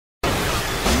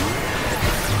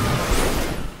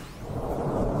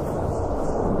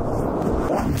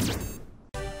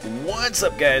What's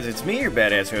up, guys? It's me, your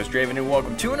badass host, Draven, and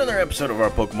welcome to another episode of our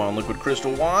Pokemon Liquid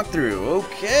Crystal walkthrough.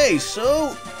 Okay,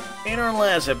 so in our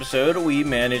last episode, we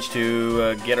managed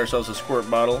to get ourselves a squirt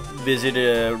bottle, visit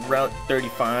Route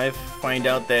 35, find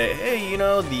out that, hey, you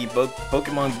know, the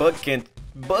Pokemon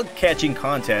bug catching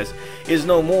contest is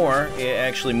no more. It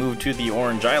actually moved to the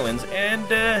Orange Islands, and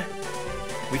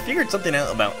we figured something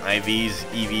out about IVs,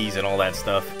 EVs, and all that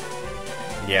stuff.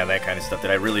 Yeah, that kind of stuff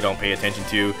that I really don't pay attention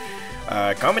to.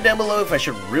 Comment down below if I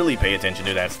should really pay attention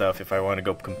to that stuff, if I want to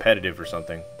go competitive or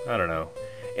something. I don't know.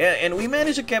 And we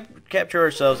managed to capture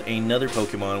ourselves another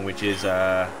Pokemon, which is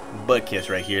Budkiss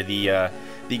right here, the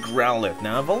Growlithe.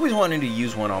 Now, I've always wanted to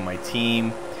use one on my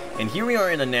team, and here we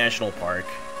are in the national park.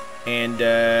 And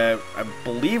I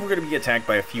believe we're going to be attacked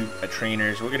by a few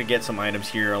trainers. We're going to get some items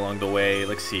here along the way.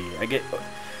 Let's see.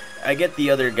 I get the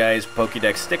other guy's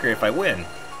Pokedex sticker if I win.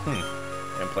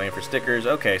 I'm playing for stickers.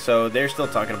 Okay, so they're still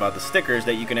talking about the stickers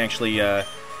that you can actually,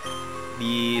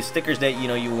 the stickers that, you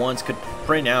know, you once could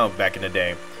print out back in the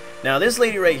day. Now, this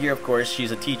lady right here, of course,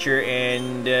 she's a teacher,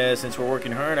 and since we're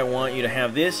working hard, I want you to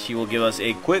have this. She will give us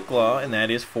a Quick Claw, and that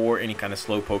is for any kind of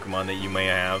slow Pokemon that you may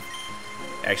have.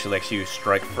 Actually lets you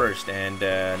strike first, and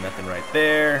nothing right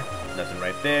there, nothing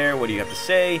right there. What do you have to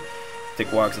say?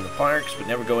 Take walks in the parks, but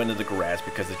never go into the grass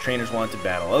because the trainers want to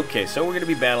battle. Okay, so we're going to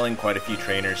be battling quite a few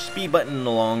trainers, speed button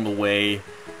along the way,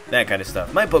 that kind of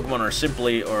stuff. My Pokemon are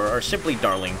simply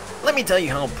darling. Let me tell you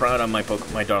how proud of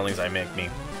my darlings I make me.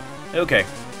 Okay,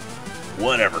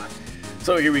 whatever.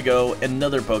 So here we go,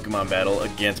 another Pokemon battle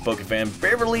against Pokefan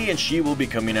Beverly, and she will be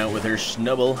coming out with her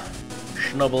Snubble,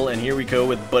 and here we go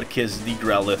with Budkiss the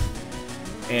Growlithe.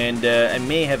 And I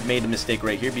may have made a mistake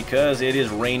right here because it is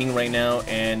raining right now,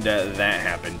 and that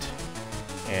happened.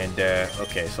 And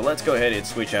okay, so let's go ahead and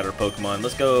switch out our Pokemon.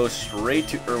 Let's go straight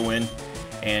to Irwin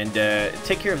and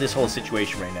take care of this whole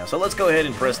situation right now. So let's go ahead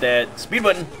and press that speed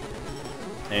button.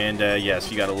 And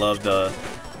yes, you gotta love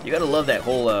that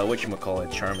whole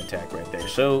whatchamacallit charm attack right there.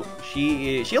 So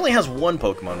she only has one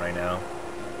Pokemon right now.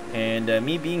 And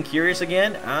me being curious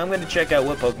again, I'm going to check out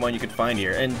what Pokemon you can find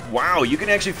here. And wow, you can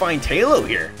actually find Tailo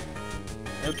here.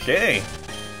 Okay.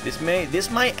 This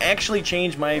might actually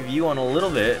change my view on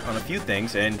a few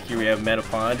things. And here we have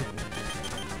Metapod.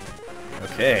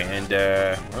 Okay, and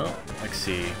well, let's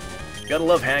see. You gotta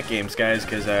love hack games, guys,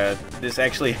 because this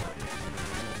actually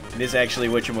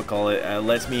whatchamacallit,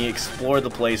 lets me explore the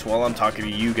place while I'm talking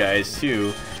to you guys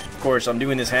too. Of course, I'm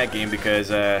doing this hack game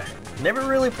because never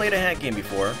really played a hack game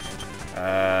before.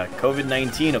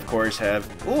 COVID-19, of course, ooh,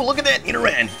 look at that!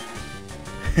 Nidoran!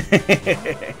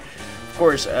 Of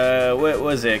course, what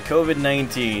was it?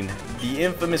 COVID-19. The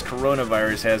infamous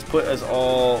coronavirus has put us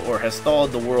all, or has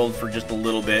stalled the world for just a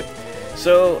little bit.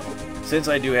 So, since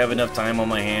I do have enough time on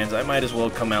my hands, I might as well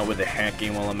come out with a hack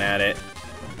game while I'm at it.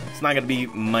 It's not going to be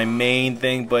my main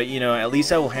thing, but, you know, at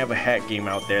least I will have a hack game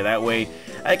out there. That way,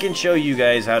 I can show you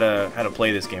guys how to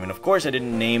play this game. And of course, I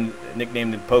didn't nickname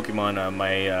the Pokemon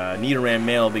my Nidoran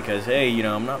male because, hey, you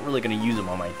know, I'm not really going to use them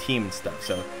on my team and stuff.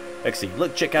 So, let's see.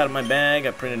 Look, check out my bag.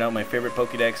 I printed out my favorite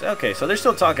Pokedex. Okay, so they're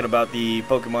still talking about the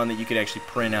Pokemon that you could actually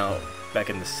print out back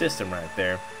in the system right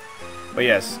there. But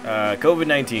yes,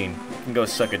 COVID-19 can go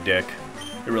suck a dick.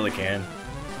 It really can.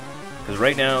 Because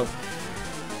right now,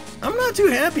 I'm not too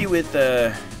happy with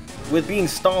being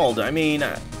stalled. I mean,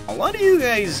 a lot of you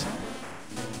guys...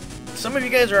 Some of you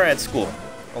guys are at school.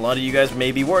 A lot of you guys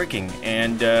may be working,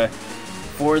 and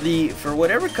for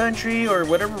whatever country or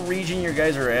whatever region you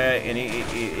guys are at, and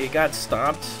it got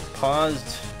stopped,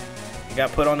 paused, it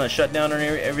got put on a shutdown or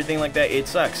everything like that. It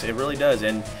sucks. It really does.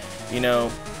 And you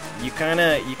know, you kind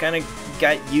of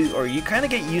get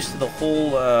used to the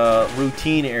whole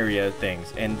routine area of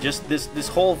things, and just this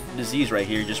whole disease right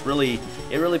here just really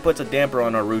puts a damper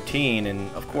on our routine.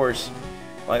 And of course,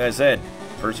 like I said,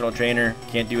 personal trainer,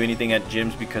 can't do anything at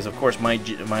gyms because of course my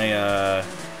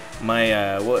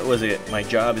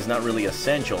job is not really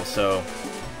essential. So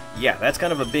yeah, that's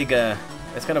kind of a big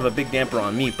damper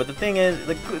on me. But the thing is,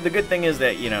 the good thing is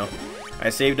that, you know,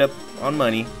 I saved up on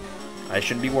money. I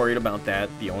shouldn't be worried about that.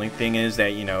 The only thing is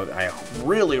that, you know, I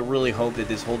really hope that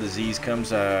this whole disease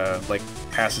comes like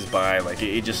passes by, like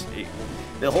the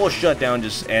whole shutdown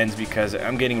just ends, because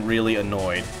I'm getting really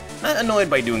annoyed. Not annoyed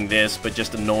by doing this, but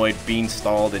just annoyed being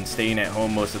stalled and staying at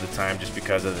home most of the time just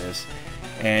because of this.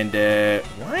 And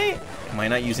why am I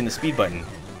not using the speed button?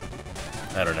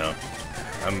 I don't know.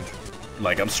 I'm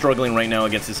struggling right now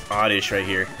against this Oddish right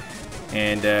here.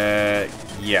 And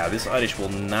yeah, this Oddish will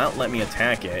not let me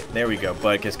attack it. There we go,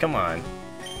 Budkiss, come on.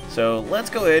 So let's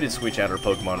go ahead and switch out our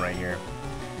Pokemon right here.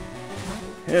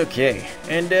 Okay,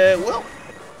 and well,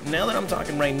 now that I'm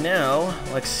talking right now,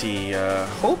 let's see.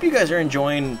 Hope you guys are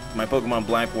enjoying my Pokemon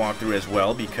Black walkthrough as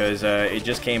well, because it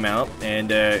just came out, and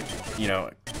you know,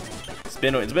 it's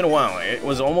been a while. It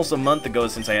was almost a month ago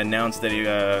since I announced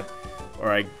that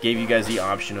or I gave you guys the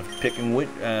option of picking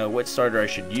what starter I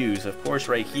should use. Of course,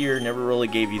 right here, never really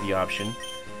gave you the option,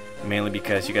 mainly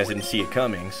because you guys didn't see it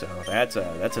coming. So that's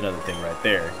another thing right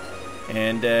there.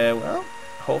 And well,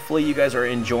 hopefully you guys are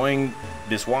enjoying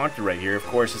this walkthrough right here. Of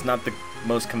course, it's not the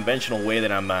most conventional way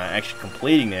that I'm actually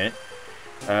completing it.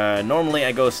 Normally,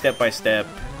 I go step by step,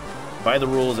 by the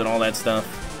rules and all that stuff.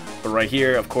 But right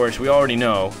here, of course, we already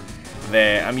know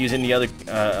that I'm using the other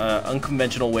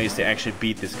unconventional ways to actually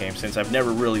beat this game, since I've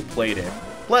never really played it.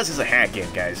 Plus, it's a hack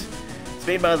game, guys. It's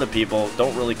made by other people.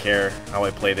 Don't really care how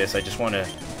I play this. I just want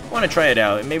to try it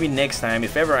out. And maybe next time,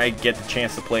 if ever I get the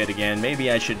chance to play it again, maybe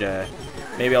I should,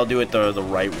 maybe I'll do it the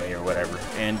right way or whatever.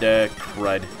 And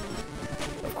crud.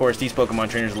 Of course, these Pokemon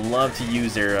trainers love to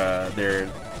use their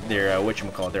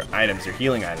whatchamacallit, their items, their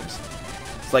healing items.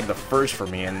 It's like the first for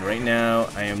me, and right now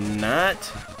I am not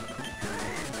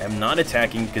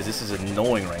attacking because this is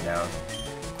annoying right now.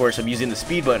 Of course, I'm using the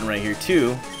speed button right here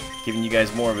too, giving you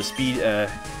guys more of a speed,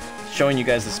 showing you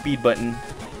guys the speed button.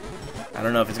 I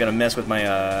don't know if it's gonna mess with my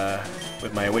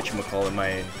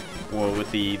whatchamacallit,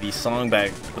 with the song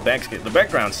the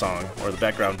background song or the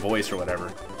background voice or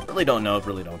whatever. Really don't know,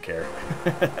 really don't care.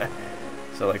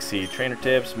 So let's see, trainer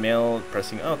tips, mail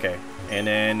pressing, okay. And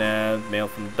then mail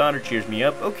from the daughter cheers me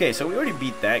up. Okay, so we already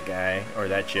beat that guy, or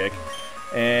that chick.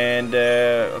 And,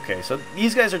 okay, so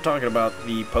these guys are talking about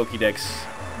the Pokedex,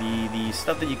 the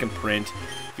stuff that you can print.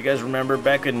 If you guys remember,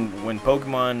 back when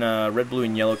Pokemon Red, Blue,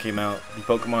 and Yellow came out, the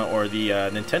Pokemon, or the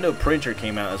Nintendo printer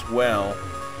came out as well.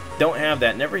 Don't have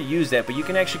that, never used that, but you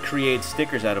can actually create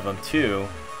stickers out of them too.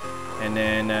 And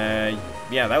then,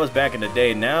 yeah, that was back in the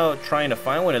day. Now, trying to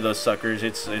find one of those suckers,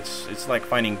 it's like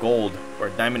finding gold, or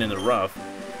a diamond in the rough.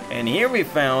 And here we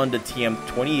found the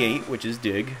TM28, which is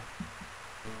Dig.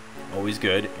 Always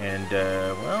good. And,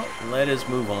 well, let us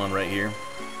move on right here.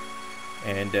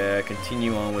 And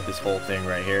continue on with this whole thing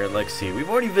right here. Let's see. We've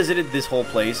already visited this whole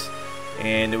place.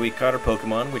 And we caught our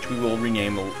Pokemon, which we will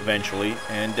rename eventually.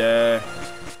 And,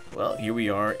 well, here we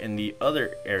are in the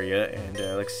other area. And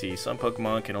let's see. Some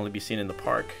Pokemon can only be seen in the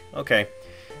park. Okay.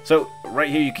 So, right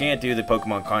here you can't do the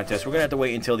Pokemon contest. We're going to have to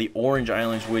wait until the Orange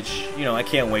Islands, which, you know, I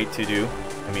can't wait to do.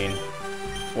 I mean,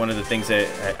 one of the things that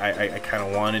I kind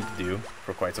of wanted to do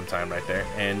for quite some time right there.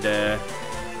 And,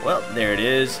 well, there it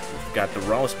is. We've got the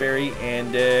Raspberry,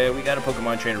 and we got a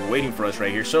Pokemon trainer waiting for us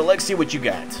right here. So let's see what you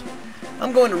got.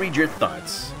 I'm going to read your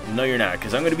thoughts. No, you're not,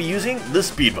 because I'm going to be using the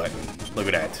speed button. Look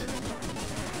at that.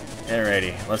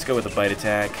 Alrighty, let's go with the Bite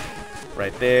Attack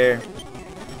right there.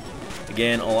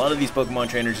 Again, a lot of these Pokemon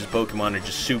trainers' Pokemon are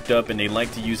just souped up, and they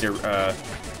like to use their,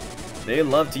 they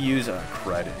love to use,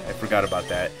 crud, I forgot about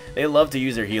that. They love to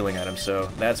use their healing items, so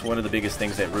that's one of the biggest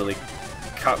things that really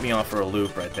caught me off for a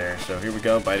loop right there. So here we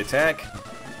go, Bite Attack,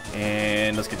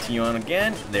 and let's continue on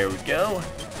again. There we go,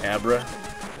 Abra,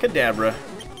 Kadabra,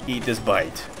 eat this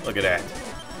bite. Look at that.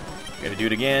 Gonna do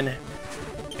it again,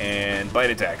 and Bite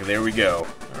Attack, there we go.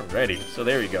 Alrighty, so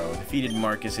there we go. Defeated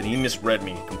Marcus, and he misread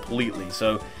me completely,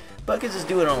 so Buckets is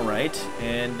doing alright,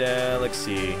 and let's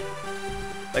see.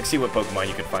 Let's see what Pokemon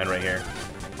you can find right here.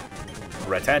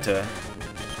 Rattata.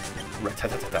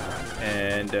 Rattata.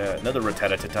 And another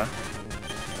Rattata.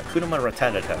 Akuma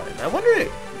Rattata. I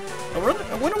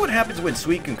wonder what happens when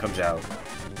Suicune comes out.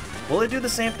 Will it do the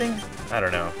same thing? I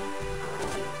don't know.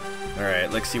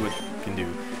 Alright, let's see what it can do.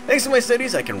 Thanks to my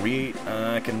studies, I can read.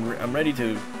 I'm ready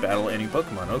to battle any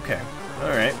Pokemon. Okay.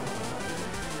 Alright.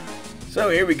 So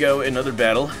here we go, another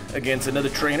battle against another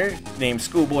trainer named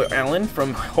Schoolboy Allen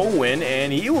from Hoenn,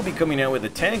 and he will be coming out with a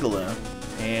Tangela.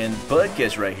 And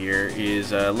Budkiss right here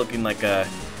is looking like a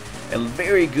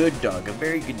very good dog, a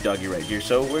very good doggy right here.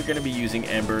 So we're going to be using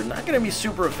Ember. Not going to be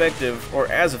super effective, or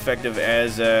as effective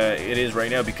as it is right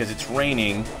now because it's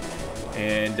raining.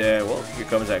 And, well, here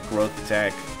comes that Growth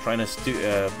Attack, trying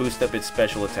to boost up its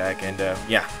special attack. And,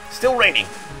 yeah, still raining.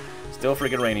 Still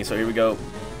freaking raining. So here we go.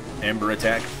 Ember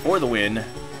Attack for the win.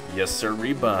 Yes, sir,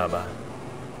 Baba.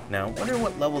 Now, I wonder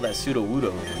what level that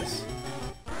Sudowoodo is.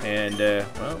 And,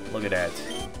 well, look at that.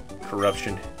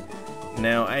 Corruption.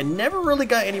 Now, I never really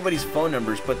got anybody's phone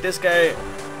numbers, but this guy...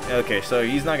 Okay, so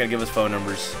he's not going to give us phone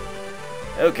numbers.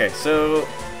 Okay, so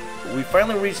we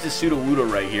finally reached the Sudowoodo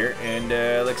right here. And,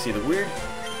 let's see,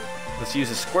 let's use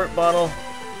a Squirt Bottle.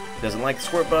 Doesn't like the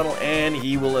Squirt Bottle, and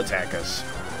he will attack us.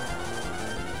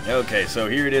 Okay, so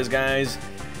here it is, guys.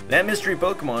 That mystery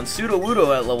Pokemon,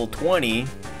 Sudowoodo at level 20,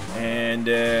 and,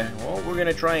 well, we're going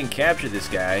to try and capture this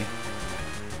guy.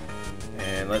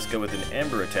 And let's go with an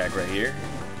Ember attack right here.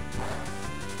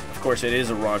 Of course, it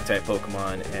is a Rock-type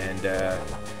Pokemon, and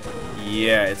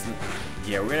yeah,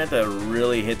 we're gonna have to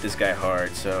really hit this guy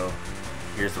hard. So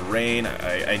here's the rain.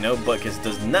 I know Butkus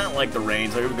does not like the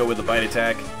rain, so here we go with the bite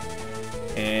attack.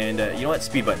 And you know what?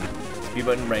 Speed button. Speed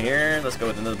button right here. Let's go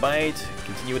with another bite.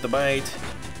 Continue with the bite.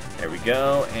 There we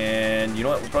go. And you know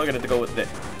what? We're probably gonna have to go with the.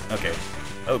 Okay.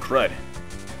 Oh crud!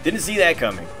 Didn't see that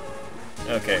coming.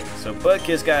 Okay, so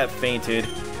Butkus got fainted.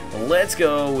 Let's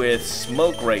go with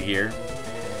Smoke right here.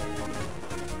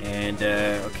 And,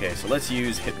 okay, so let's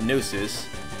use Hypnosis.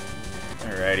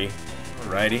 Alrighty.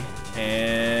 Alrighty.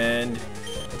 And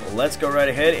let's go right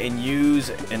ahead and use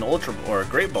an Ultra, or a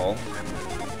Great Ball.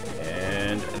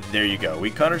 And there you go.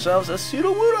 We caught ourselves a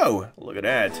Sudowoodo. Look at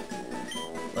that.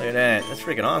 Look at that. That's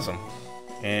freaking awesome.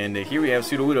 And here we have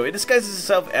Sudowoodo. It disguises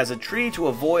itself as a tree to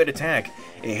avoid attack.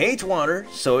 It hates water,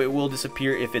 so it will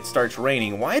disappear if it starts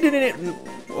raining. Why didn't it...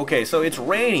 Okay, so it's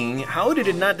raining. How did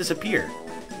it not disappear?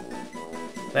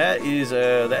 That is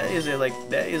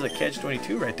a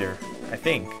catch-22 right there, I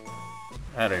think.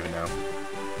 I don't even know.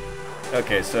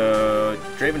 Okay, so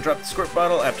Draven dropped the Squirt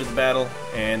Bottle after the battle,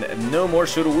 and no more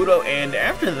Sudowoodo. And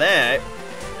after that,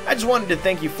 I just wanted to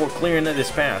thank you for clearing this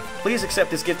path. Please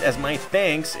accept this gift as my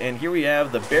thanks. And here we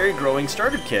have the Berry Growing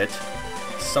Starter Kit.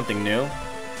 Something new.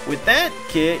 With that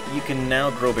kit, you can now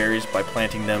grow berries by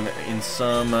planting them in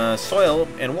some soil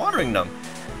and watering them.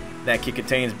 That kit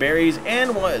contains berries and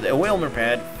a Whalmer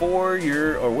pad for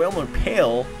your, or Whalmer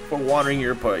pail for watering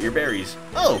your berries.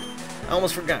 Oh, I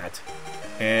almost forgot.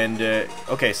 And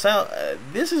okay, so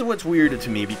this is what's weird to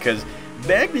me, because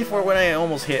back before when I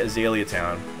almost hit Azalea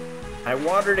Town, I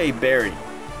watered a berry.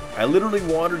 I literally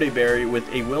watered a berry with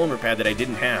a Whalmer pad that I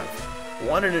didn't have. I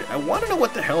want to know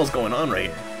what the hell is going on right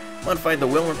here. Modified the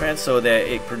Whalmer pad so that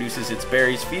it produces its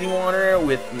berries feeding water.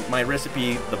 With my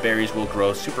recipe, the berries will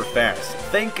grow super fast.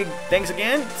 Thanks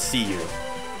again. See you.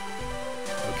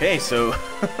 Okay, so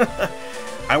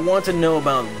I want to know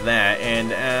about that. And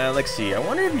let's see. I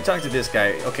wonder if you talk to this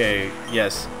guy. Okay,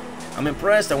 yes. I'm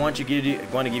impressed. I want to give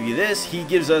you this. He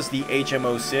gives us the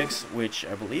HM06, which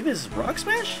I believe is Rock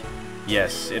Smash?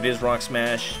 Yes, it is Rock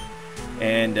Smash.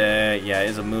 And yeah, it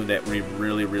is a move that we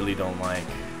really, really don't like.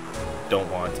 Don't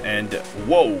want. And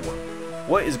whoa,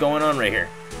 what is going on right here?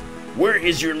 Where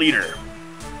is your leader?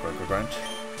 Grunt.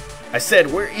 I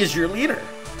said, where is your leader?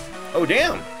 Oh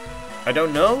damn, I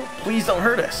don't know. Please don't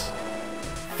hurt us.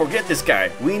 Forget this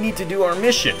guy. We need to do our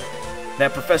mission.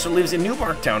 That professor lives in New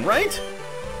Barktown, right?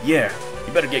 Yeah,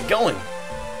 you better get going.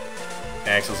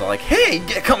 Axel's all like, hey,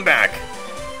 come back.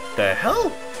 The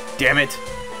hell? Damn it,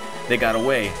 they got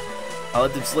away. I'll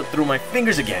let them slip through my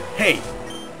fingers again. Hey,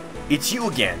 it's you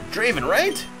again, Draven,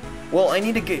 right? Well, I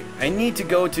need to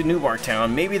go to New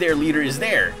Barktown. Maybe their leader is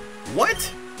there.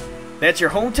 What? That's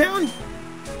your hometown?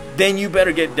 Then you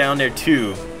better get down there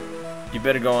too. You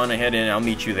better go on ahead and I'll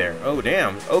meet you there. Oh,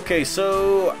 damn. Okay,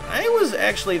 so I was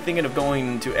actually thinking of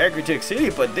going to Agritic City,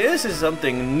 but this is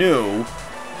something new,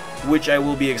 which I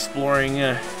will be exploring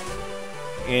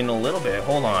in a little bit.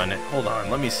 Hold on.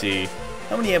 Let me see.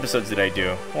 How many episodes did I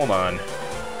do? Hold on.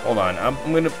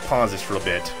 I'm going to pause this for a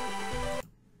bit.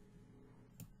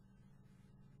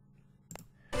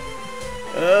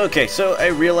 Okay, so I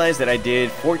realized that I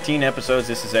did 14 episodes.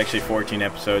 This is actually 14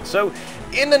 episodes. So,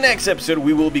 in the next episode,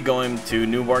 we will be going to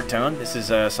New Barktown. This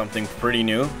is something pretty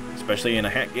new, especially in a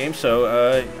hack game. So,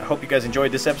 I hope you guys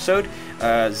enjoyed this episode.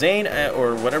 Zane,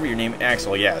 or whatever your name,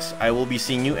 Axel, yes. I will be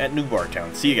seeing you at New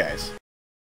Barktown. See you guys.